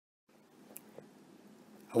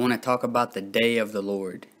I want to talk about the day of the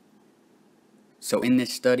Lord. So in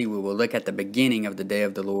this study we will look at the beginning of the day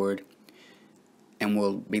of the Lord, and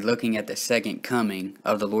we'll be looking at the second coming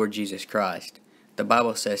of the Lord Jesus Christ. The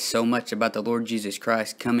Bible says so much about the Lord Jesus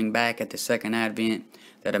Christ coming back at the second advent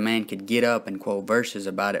that a man could get up and quote verses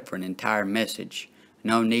about it for an entire message.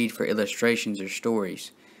 No need for illustrations or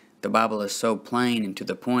stories. The Bible is so plain and to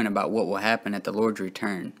the point about what will happen at the Lord's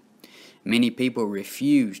return. Many people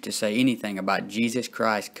refuse to say anything about Jesus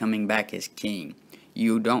Christ coming back as King.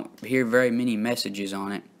 You don't hear very many messages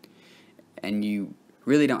on it, and you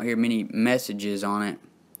really don't hear many messages on it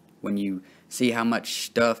when you see how much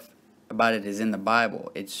stuff about it is in the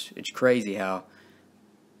Bible. It's crazy how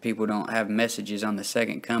people don't have messages on the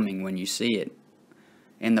second coming when you see it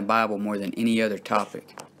in the Bible more than any other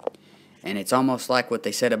topic. And it's almost like what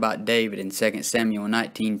they said about David in 2 Samuel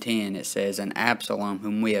 19:10. It says, "And Absalom,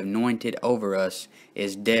 whom we have anointed over us,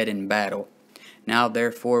 is dead in battle. Now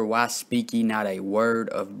therefore, why speak ye not a word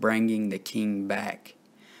of bringing the king back?"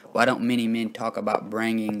 Why don't many men talk about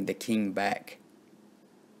bringing the king back?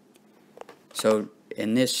 So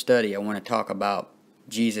in this study, I want to talk about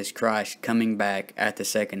Jesus Christ coming back at the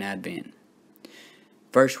second advent.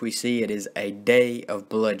 First, we see it is a day of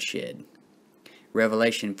bloodshed.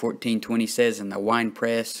 Revelation 14:20 says, "And the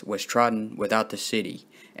winepress was trodden without the city,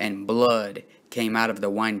 and blood came out of the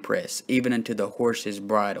winepress, even unto the horses'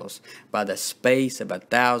 bridles, by the space of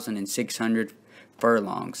 1,600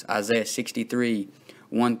 furlongs." Isaiah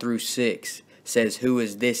 63:1-6 says, "Who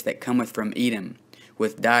is this that cometh from Edom,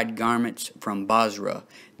 with dyed garments from Bozrah?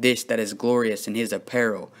 This that is glorious in his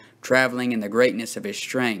apparel, traveling in the greatness of his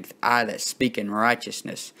strength, I that speak in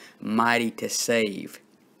righteousness, mighty to save."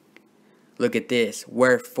 Look at this.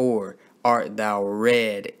 "Wherefore art thou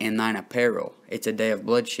red in thine apparel?" It's a day of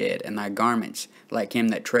bloodshed. "And thy garments, like him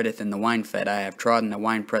that treadeth in the winefat. I have trodden the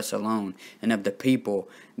winepress alone, and of the people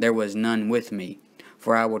there was none with me.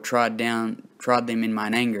 For I will trod them in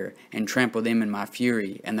mine anger, and trample them in my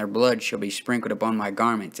fury, and their blood shall be sprinkled upon my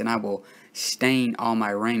garments, and I will stain all my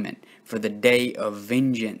raiment. For the day of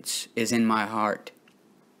vengeance is in my heart,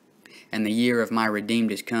 and the year of my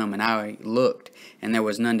redeemed is come. And I looked, and there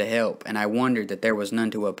was none to help, and I wondered that there was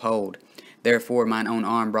none to uphold. Therefore mine own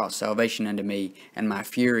arm brought salvation unto me, and my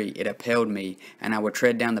fury it upheld me. And I will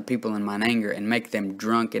tread down the people in mine anger, and make them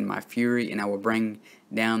drunk in my fury, and I will bring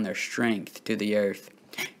down their strength to the earth."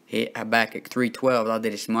 Habakkuk 3:12, "Thou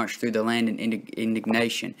didst march through the land in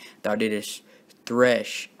indignation. Thou didst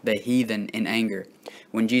thresh the heathen in anger."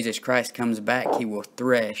 When Jesus Christ comes back, he will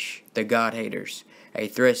thresh the God-haters. A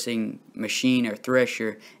threshing machine or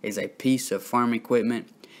thresher is a piece of farm equipment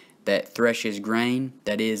that threshes grain.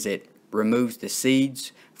 That is, it removes the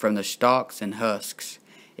seeds from the stalks and husks.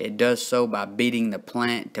 It does so by beating the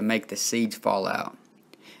plant to make the seeds fall out.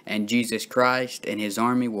 And Jesus Christ and his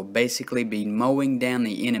army will basically be mowing down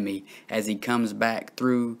the enemy as he comes back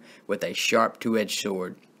through with a sharp two-edged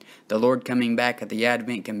sword. The Lord coming back at the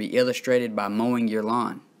advent can be illustrated by mowing your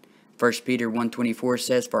lawn. 1 Peter 1:24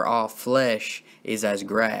 says, "For all flesh is as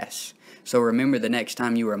grass." So remember, the next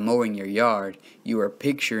time you are mowing your yard, you are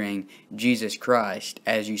picturing Jesus Christ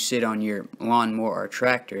as you sit on your lawnmower or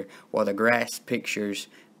tractor, while the grass pictures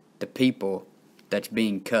the people that's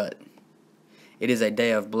being cut. It is a day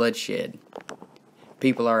of bloodshed.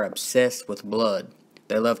 People are obsessed with blood.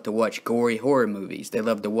 They love to watch gory horror movies. They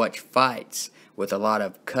love to watch fights with a lot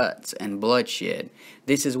of cuts and bloodshed.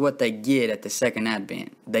 This is what they get at the second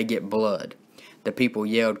advent. They get blood. The people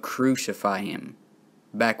yelled, "Crucify him,"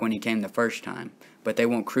 back when he came the first time, but they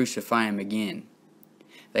won't crucify him again.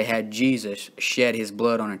 They had Jesus shed his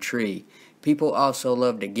blood on a tree. People also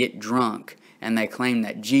love to get drunk, and they claim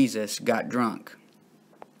that Jesus got drunk.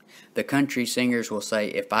 The country singers will say,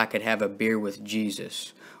 "If I could have a beer with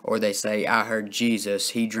Jesus," or they say, "I heard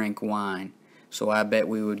Jesus, he drank wine, so I bet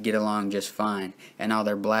we would get along just fine," and all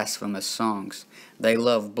their blasphemous songs. They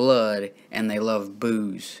love blood and they love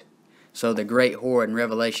booze. So the great whore in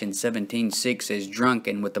Revelation 17:6 is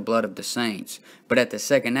drunken with the blood of the saints. But at the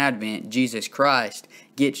second advent, Jesus Christ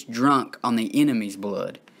gets drunk on the enemy's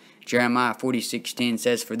blood. Jeremiah 46:10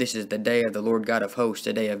 says, "For this is the day of the Lord God of hosts,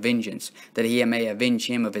 a day of vengeance, that he may avenge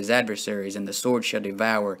him of his adversaries, and the sword shall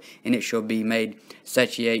devour, and it shall be made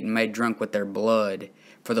satiate and made drunk with their blood.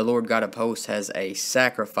 For the Lord God of hosts has a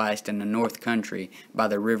sacrificed in the north country by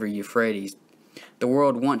the river Euphrates." The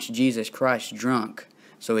world wants Jesus Christ drunk,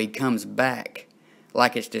 so he comes back,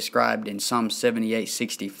 like it's described in Psalm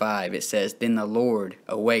 78:65. It says, "Then the Lord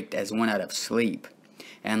awaked as one out of sleep,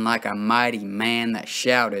 and like a mighty man that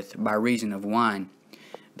shouteth by reason of wine."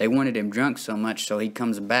 They wanted him drunk so much, so he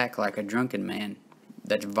comes back like a drunken man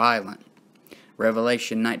that's violent.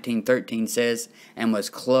 Revelation 19:13 says, and was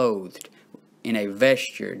clothed in a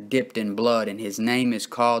vesture dipped in blood, and his name is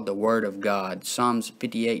called the Word of God. Psalms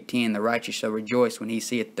 58:10, the righteous shall rejoice when he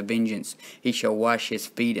seeth the vengeance. He shall wash his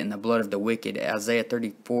feet in the blood of the wicked. Isaiah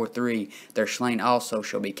 34:3, their slain also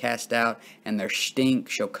shall be cast out, and their stink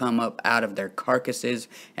shall come up out of their carcasses,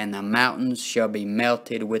 and the mountains shall be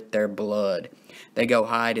melted with their blood. They go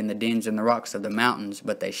hide in the dens and the rocks of the mountains,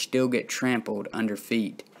 but they still get trampled under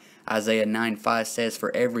feet. Isaiah 9:5 says,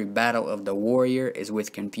 for every battle of the warrior is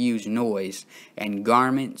with confused noise, and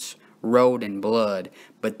garments rolled in blood,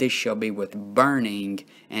 but this shall be with burning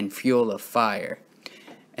and fuel of fire.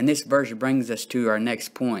 And this verse brings us to our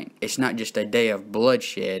next point. It's not just a day of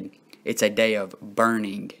bloodshed, it's a day of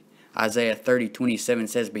burning. Isaiah 30:27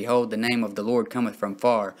 says, behold, the name of the Lord cometh from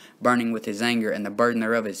far, burning with his anger, and the burden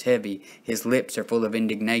thereof is heavy. His lips are full of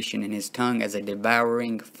indignation, and his tongue as a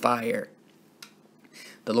devouring fire.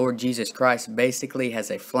 The Lord Jesus Christ basically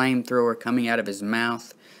has a flamethrower coming out of his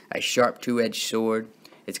mouth, a sharp two-edged sword.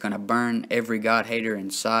 It's going to burn every God-hater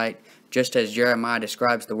in sight. Just as Jeremiah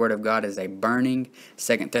describes the Word of God as a burning,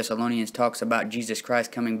 2 Thessalonians talks about Jesus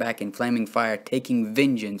Christ coming back in flaming fire, taking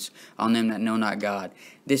vengeance on them that know not God.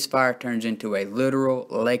 This fire turns into a literal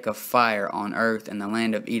lake of fire on earth in the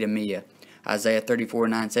land of Edomia. Isaiah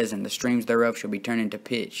 34:9 says, and the streams thereof shall be turned into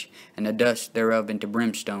pitch, and the dust thereof into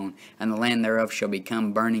brimstone, and the land thereof shall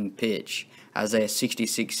become burning pitch. Isaiah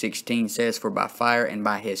 66:16 says, for by fire and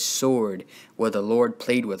by his sword will the Lord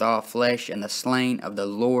plead with all flesh, and the slain of the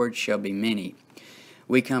Lord shall be many.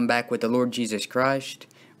 We come back with the Lord Jesus Christ.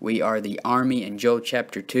 We are the army in Joel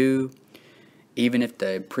chapter 2. Even if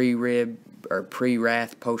the pre-rib or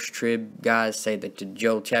pre-wrath, post-trib guys say that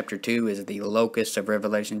Joel chapter 2 is the locus of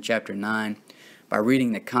Revelation chapter 9, by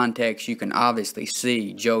reading the context you can obviously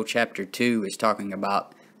see Joel chapter 2 is talking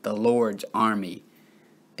about the Lord's army,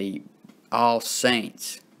 the all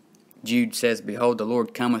saints. Jude says, behold, the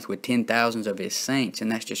Lord cometh with 10,000s of his saints,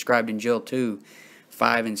 and that's described in Joel 2.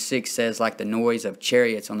 5 and 6 says, like the noise of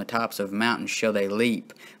chariots on the tops of mountains shall they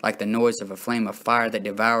leap, like the noise of a flame of fire that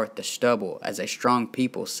devoureth the stubble, as a strong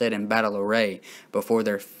people set in battle array. Before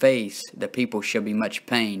their face the people shall be much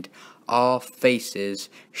pained. All faces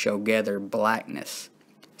shall gather blackness.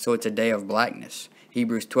 So it's a day of blackness.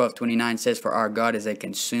 Hebrews 12:29 says, for our God is a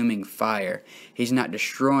consuming fire. He's not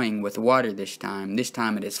destroying with water this time. This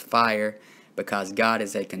time it is fire, because God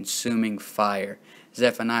is a consuming fire.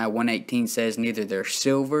 Zephaniah 1:18 says, neither their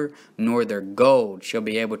silver nor their gold shall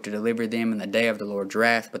be able to deliver them in the day of the Lord's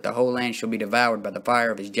wrath, but the whole land shall be devoured by the fire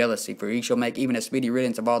of his jealousy, for he shall make even a speedy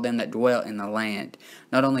riddance of all them that dwell in the land.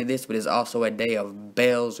 Not only this, but it is also a day of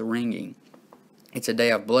bells ringing. It's a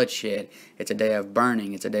day of bloodshed. It's a day of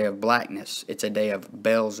burning. It's a day of blackness. It's a day of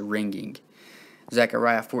bells ringing.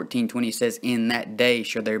 Zechariah 14:20 says, in that day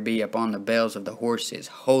shall there be upon the bells of the horses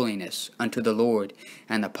holiness unto the Lord,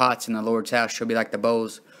 and the pots in the Lord's house shall be like the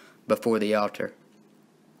bowls before the altar.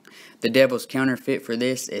 The devil's counterfeit for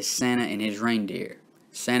this is Santa and his reindeer.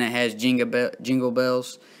 Santa has jingle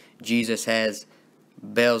bells. Jesus has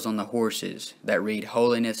bells on the horses that read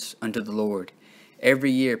holiness unto the Lord.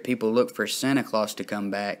 Every year people look for Santa Claus to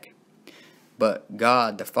come back, but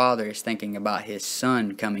God the Father is thinking about his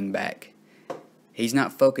Son coming back. He's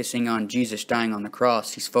not focusing on Jesus dying on the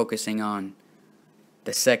cross. He's focusing on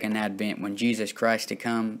the second advent, when Jesus Christ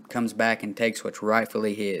comes back and takes what's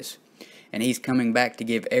rightfully his. And he's coming back to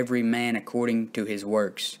give every man according to his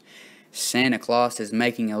works. Santa Claus is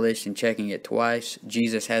making a list and checking it twice.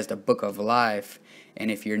 Jesus has the book of life,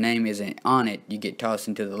 and if your name isn't on it, you get tossed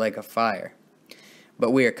into the lake of fire.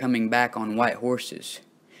 But we are coming back on white horses.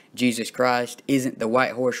 Jesus Christ isn't the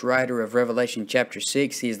white horse rider of Revelation chapter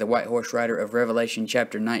 6. He is the white horse rider of Revelation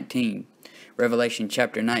chapter 19. Revelation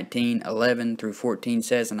chapter 19, 11 through 14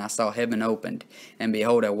 says, and I saw heaven opened, and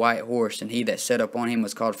behold a white horse, and he that sat upon him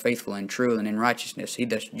was called Faithful and True, and in righteousness he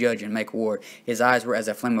doth judge and make war. His eyes were as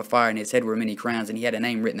a flame of fire, and his head were many crowns, and he had a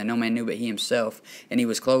name written that no man knew but he himself. And he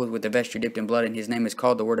was clothed with a vesture dipped in blood, and his name is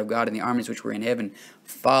called the Word of God. And the armies which were in heaven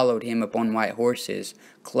followed him upon white horses,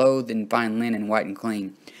 clothed in fine linen, white and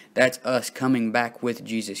clean. That's us coming back with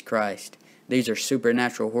Jesus Christ. These are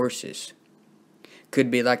supernatural horses.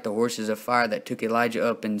 Could be like the horses of fire that took Elijah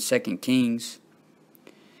up in 2 Kings.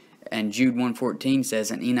 And Jude 1:14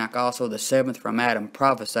 says, and Enoch also the seventh from Adam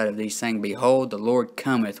prophesied of these, saying, behold, the Lord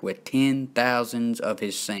cometh with 10,000s of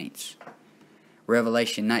his saints.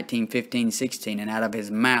 Revelation 19:15-16, and out of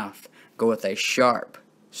his mouth goeth a sharp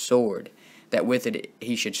sword, that with it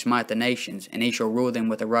he should smite the nations, and he shall rule them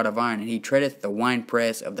with a rod of iron, and he treadeth the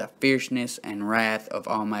winepress of the fierceness and wrath of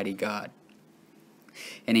Almighty God.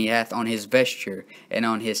 And he hath on his vesture and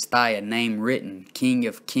on his thigh a name written, King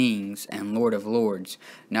of Kings and Lord of Lords.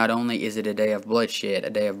 Not only is it a day of bloodshed, a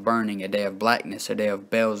day of burning, a day of blackness, a day of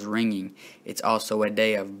bells ringing, it's also a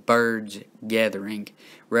day of birds gathering.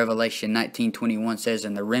 Revelation 19:21 says,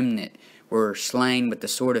 And the remnant were slain with the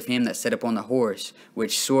sword of him that sat upon the horse,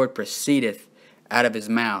 which sword proceedeth out of his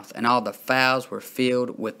mouth, and all the fowls were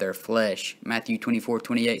filled with their flesh. Matthew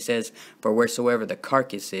 24:28 says, For wheresoever the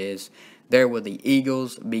carcass is, there will the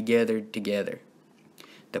eagles be gathered together.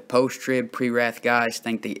 The post-trib, pre-wrath guys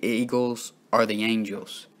think the eagles are the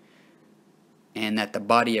angels, and that the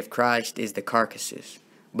body of Christ is the carcasses.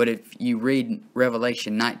 But if you read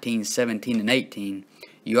Revelation 19:17 and 18,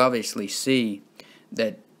 you obviously see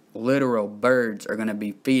that literal birds are going to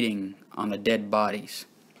be feeding on the dead bodies.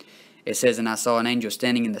 It says, And I saw an angel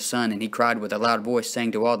standing in the sun, and he cried with a loud voice,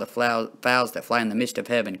 saying to all the fowls that fly in the midst of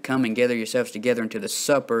heaven, Come and gather yourselves together unto the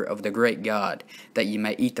supper of the great God, that ye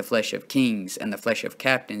may eat the flesh of kings, and the flesh of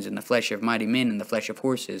captains, and the flesh of mighty men, and the flesh of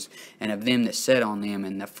horses, and of them that sat on them,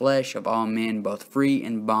 and the flesh of all men, both free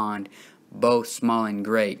and bond, both small and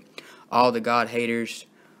great. All the God-haters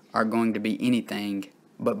are going to be anything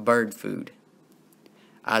but bird food.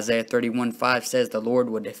 Isaiah 31:5 says the Lord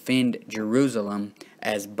will defend Jerusalem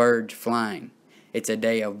as birds flying. It's a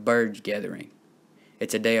day of birds gathering.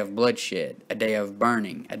 It's a day of bloodshed, a day of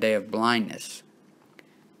burning, a day of blindness.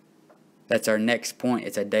 That's our next point.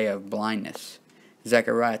 It's a day of blindness.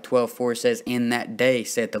 Zechariah 12:4 says, In that day,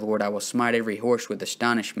 saith the Lord, I will smite every horse with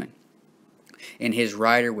astonishment, and his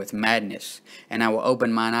rider with madness. And I will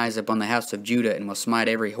open mine eyes upon the house of Judah, and will smite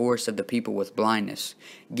every horse of the people with blindness.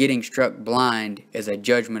 Getting struck blind is a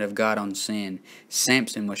judgment of God on sin.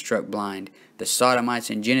 Samson was struck blind. The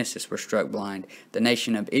Sodomites in Genesis were struck blind. The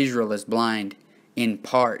nation of Israel is blind in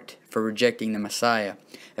part for rejecting the Messiah.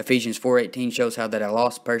 Ephesians 4:18 shows how that a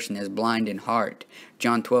lost person is blind in heart.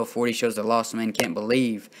 John 12:40 shows the lost man can't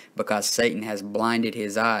believe because Satan has blinded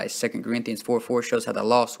his eyes. 2 Corinthians 4:4 shows how the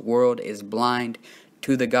lost world is blind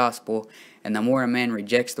to the gospel, and the more a man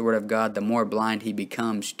rejects the word of God, the more blind he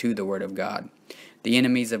becomes to the word of God. The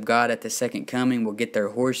enemies of God at the second coming will get their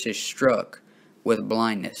horses struck with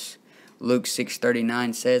blindness. Luke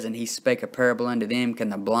 6:39 says, And he spake a parable unto them, Can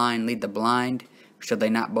the blind lead the blind? Shall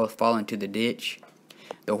they not both fall into the ditch?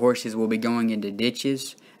 The horses will be going into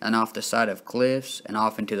ditches, and off the side of cliffs, and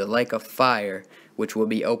off into the lake of fire, which will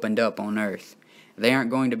be opened up on earth. They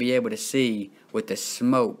aren't going to be able to see with the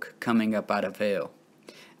smoke coming up out of hell.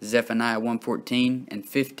 Zephaniah 1:14 and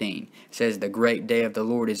 15 says, The great day of the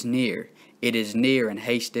Lord is near. It is near and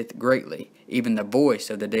hasteth greatly. Even the voice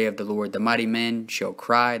of the day of the Lord, the mighty men shall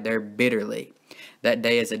cry there bitterly. That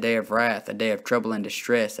day is a day of wrath, a day of trouble and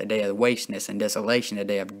distress, a day of wasteness and desolation, a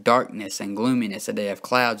day of darkness and gloominess, a day of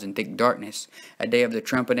clouds and thick darkness, a day of the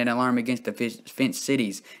trumpet and alarm against the fenced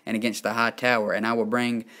cities and against the high tower. And I will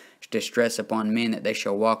bring distress upon men, that they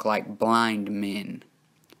shall walk like blind men.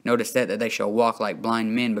 Notice that they shall walk like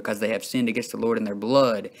blind men, because they have sinned against the Lord, and their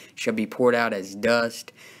blood shall be poured out as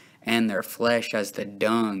dust, and their flesh as the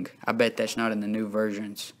dung. I bet that's not in the new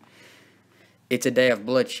versions. It's a day of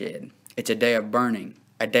bloodshed. It's a day of burning,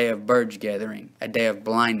 a day of birds gathering, a day of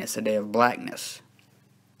blindness, a day of blackness.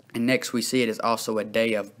 And next we see it is also a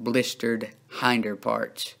day of blistered hinder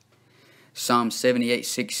parts. Psalm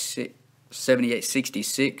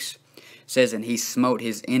 78:66 says, And he smote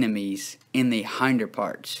his enemies in the hinder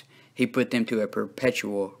parts. He put them to a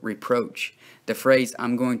perpetual reproach. The phrase,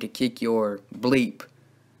 I'm going to kick your bleep,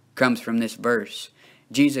 comes from this verse.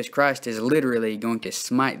 Jesus Christ is literally going to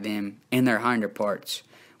smite them in their hinder parts.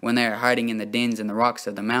 When they are hiding in the dens and the rocks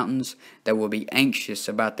of the mountains, they will be anxious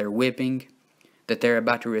about their whipping that they're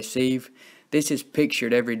about to receive. This is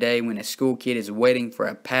pictured every day when a school kid is waiting for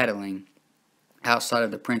a paddling outside of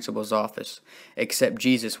the principal's office. Except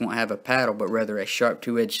Jesus won't have a paddle, but rather a sharp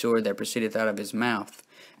two-edged sword that proceedeth out of his mouth.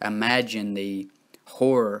 Imagine the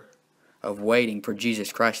horror of waiting for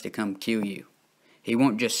Jesus Christ to come kill you. He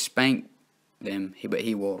won't just spank them, but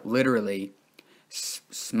he will literally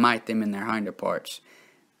smite them in their hinder parts,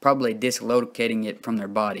 probably dislocating it from their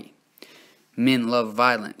body. Men love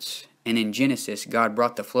violence, and in Genesis, God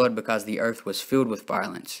brought the flood because the earth was filled with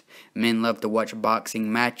violence. Men love to watch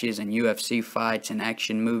boxing matches and UFC fights and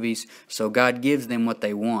action movies, so God gives them what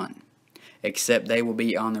they want, except they will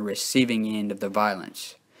be on the receiving end of the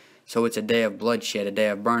violence. So it's a day of bloodshed, a day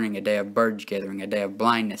of burning, a day of birds gathering, a day of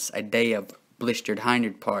blindness, a day of blistered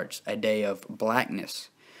hinder parts, a day of blackness.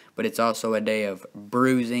 But it's also a day of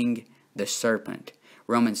bruising the serpent.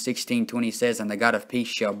 Romans 16:20 says, And the God of peace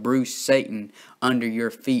shall bruise Satan under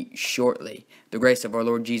your feet shortly. The grace of our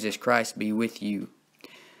Lord Jesus Christ be with you.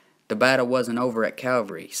 The battle wasn't over at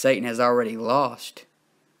Calvary. Satan has already lost,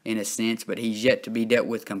 in a sense, but he's yet to be dealt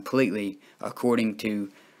with completely. According to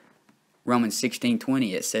Romans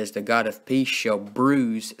 16:20, it says, "The God of peace shall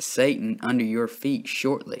bruise Satan under your feet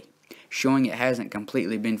shortly," showing it hasn't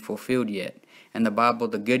completely been fulfilled yet. In the Bible,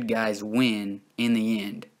 the good guys win in the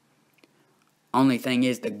end. Only thing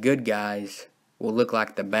is, the good guys will look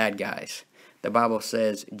like the bad guys. The Bible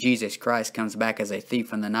says Jesus Christ comes back as a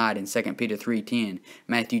thief in the night in 2 Peter 3:10.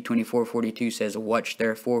 Matthew 24:42 says, "Watch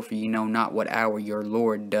therefore, for you know not what hour your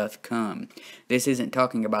Lord doth come." This isn't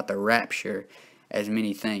talking about the rapture, as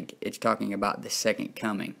many think. It's talking about the second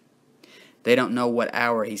coming. They don't know what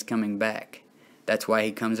hour he's coming back. That's why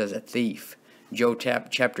he comes as a thief. Joel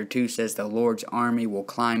chapter 2 says the Lord's army will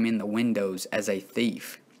climb in the windows as a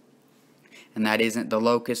thief. And that isn't the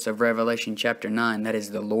locusts of Revelation chapter 9. That is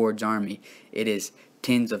the Lord's army. It is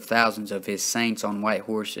tens of thousands of his saints on white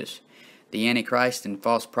horses. The Antichrist and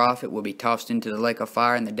false prophet will be tossed into the lake of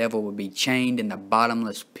fire, and the devil will be chained in the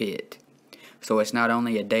bottomless pit. So it's not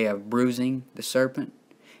only a day of bruising the serpent,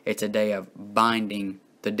 it's a day of binding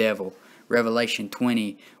the devil. Revelation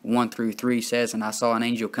 20:1-3 says, "And I saw an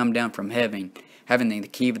angel come down from heaven, having the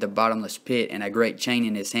key of the bottomless pit, and a great chain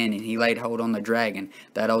in his hand, and he laid hold on the dragon,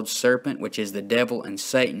 that old serpent, which is the devil and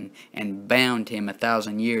Satan, and bound him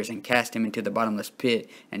 1,000 years, and cast him into the bottomless pit,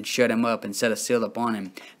 and shut him up, and set a seal upon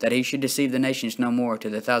him, that he should deceive the nations no more,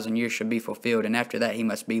 till the 1,000 years should be fulfilled, and after that he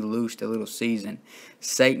must be loosed a little season."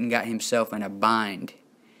 Satan got himself in a bind.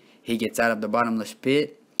 He gets out of the bottomless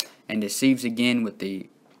pit, and deceives again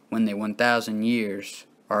when the 1,000 years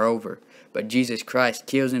are over. But Jesus Christ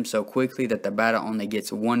kills him so quickly that the battle only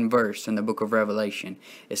gets one verse in the book of Revelation.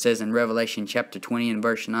 It says in Revelation chapter 20 and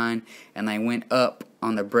verse 9, "And they went up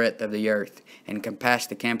on the breadth of the earth, and compassed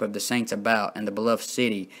the camp of the saints about, and the beloved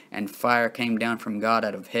city, and fire came down from God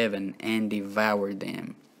out of heaven, and devoured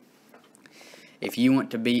them." If you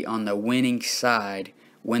want to be on the winning side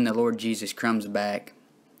when the Lord Jesus comes back,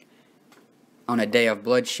 on a day of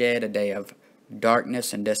bloodshed, a day of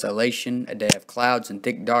darkness and desolation, a day of clouds and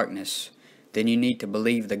thick darkness, then you need to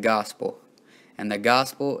believe the gospel. And the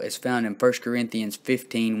gospel is found in 1 Corinthians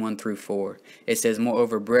 15:1-4. It says,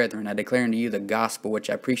 "Moreover, brethren, I declare unto you the gospel which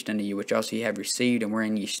I preached unto you, which also ye have received, and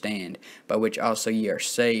wherein ye stand, by which also ye are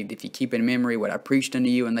saved, if ye keep in memory what I preached unto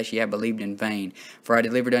you, unless ye have believed in vain. For I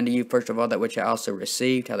delivered unto you first of all that which I also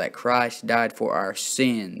received, how that Christ died for our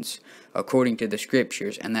sins, according to the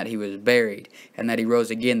Scriptures, and that he was buried, and that he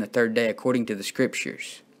rose again the third day, according to the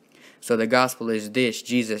Scriptures." So the gospel is this: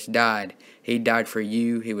 Jesus died. He died for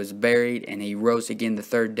you. He was buried, and he rose again the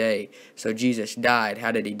third day. So Jesus died.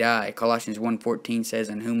 How did he die? Colossians 1:14 says,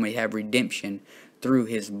 "In whom we have redemption through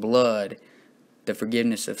his blood, the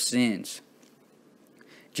forgiveness of sins."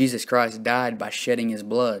 Jesus Christ died by shedding his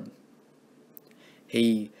blood.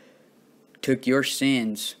 He took your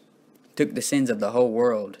sins, took the sins of the whole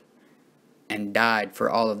world, and died for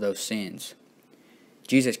all of those sins.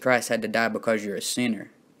 Jesus Christ had to die because you're a sinner.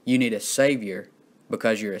 You need a Savior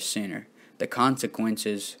because you're a sinner. The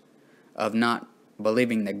consequences of not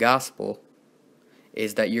believing the gospel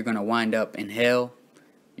is that you're going to wind up in hell.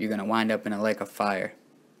 You're going to wind up in a lake of fire.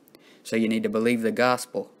 So you need to believe the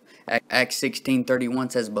gospel. Acts 16:31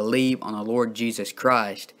 says, "Believe on the Lord Jesus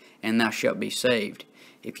Christ, and thou shalt be saved."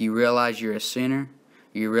 If you realize you're a sinner,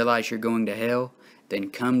 you realize you're going to hell, then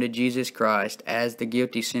come to Jesus Christ as the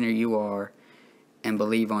guilty sinner you are, and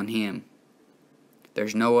believe on him.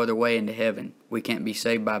 There's no other way into heaven. We can't be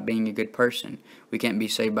saved by being a good person. We can't be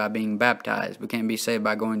saved by being baptized. We can't be saved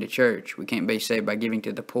by going to church. We can't be saved by giving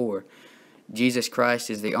to the poor. Jesus Christ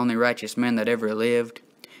is the only righteous man that ever lived.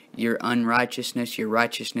 Your unrighteousness, your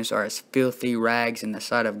righteousness are as filthy rags in the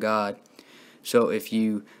sight of God. So if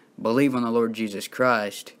you believe on the Lord Jesus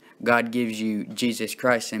Christ, God gives you Jesus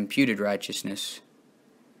Christ's imputed righteousness.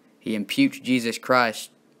 He imputes Jesus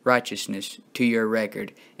Christ's righteousness to your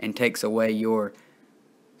record and takes away your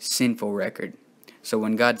sinful record. So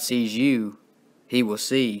when God sees you, he will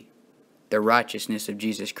see the righteousness of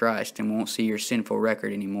Jesus Christ and won't see your sinful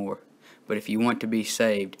record anymore. But if you want to be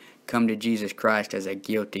saved, come to Jesus Christ as a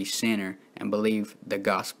guilty sinner and believe the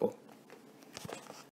gospel.